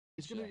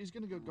He's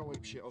gonna go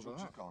ape shit over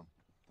that. Gone.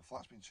 The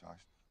flat's been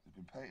trashed. There's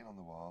been painting on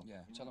the wall. Yeah,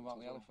 tell him about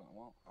the elephant and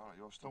what? Alright,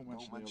 you're still.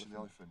 Don't mention the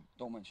elephant.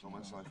 Don't mention the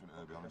elephant,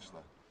 Herbie,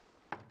 honestly.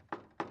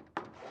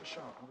 Have a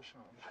shot, have a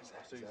shot.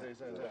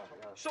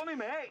 Sonny,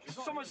 mate,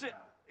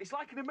 it's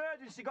like an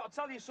emergency, got to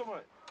tell you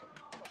something.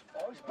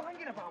 Oh, he's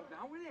banging about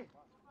now, isn't he?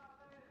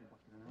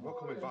 We're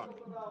coming back.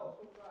 Bang on,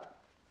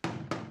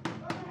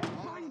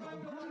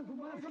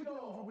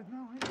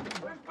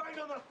 Who's banged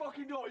on that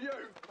fucking door, you?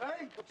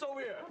 Hey, what's over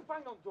here? Who's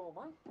banged on the door,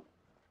 man?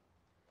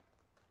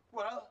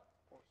 Well?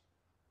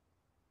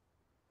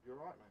 You're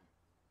right, mate.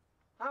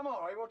 I'm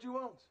all right, what do you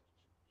want?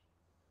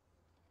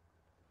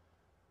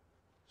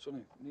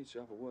 Sonny, we need to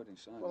have a word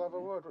inside. We'll have a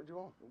word, what do you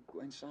want? We'll go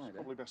inside, It's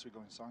probably best we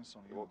go inside,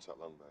 Sonny. It won't take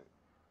long, mate.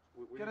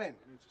 We Get in.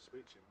 We need to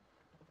speak to you,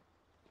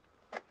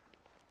 man.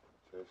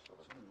 Cheers,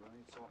 Sonny. Sonny, we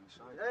need to talk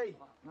inside. Hey!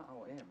 Not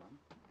out here, man.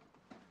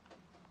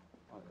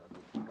 I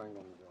banged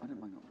on the door. I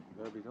didn't bang on the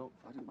door. Herbie, don't.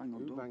 I didn't bang on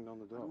the door. Who banged on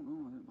the door? I don't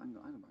know, I didn't bang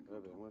on the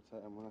Herbie, door.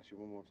 I'm gonna ask you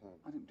one more time.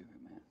 I didn't do it,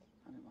 mate.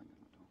 I didn't bang on the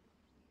door.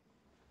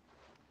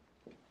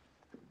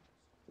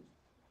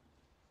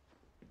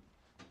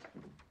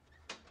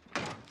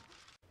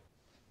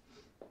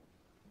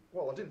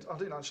 Well, I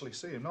didn't actually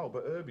see him, no,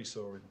 but Herbie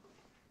saw him.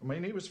 I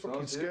mean, he was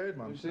fucking scared,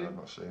 man. I've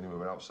not seen him. We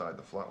were outside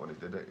the flat when he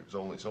did it. It's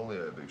only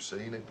Herbie who's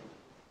seen him.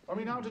 I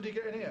mean, how did he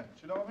get in here?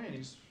 Do you know what I mean?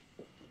 He's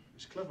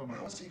clever, man.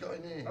 How's he got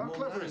in here? How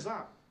clever is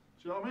that?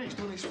 Do you know what I mean? He's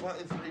done his flat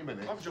in 3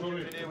 minutes. I've just been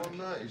in here one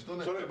night. He's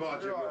done it. Sorry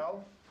about You're you. right,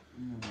 Al.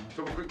 Let's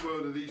have a quick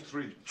word of these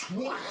three.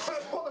 What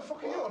the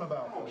fuck are you on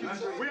about? We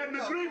had an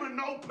agreement,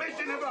 no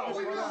pissing about.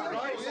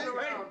 Right? Hey,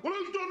 well,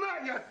 who's done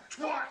that, you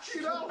twat?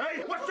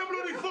 Hey, what's so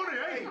bloody funny,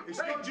 eh? It's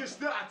not just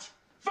that.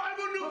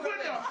 500 quid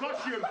that'll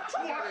cost you,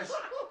 twat!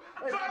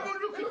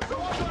 500 quid!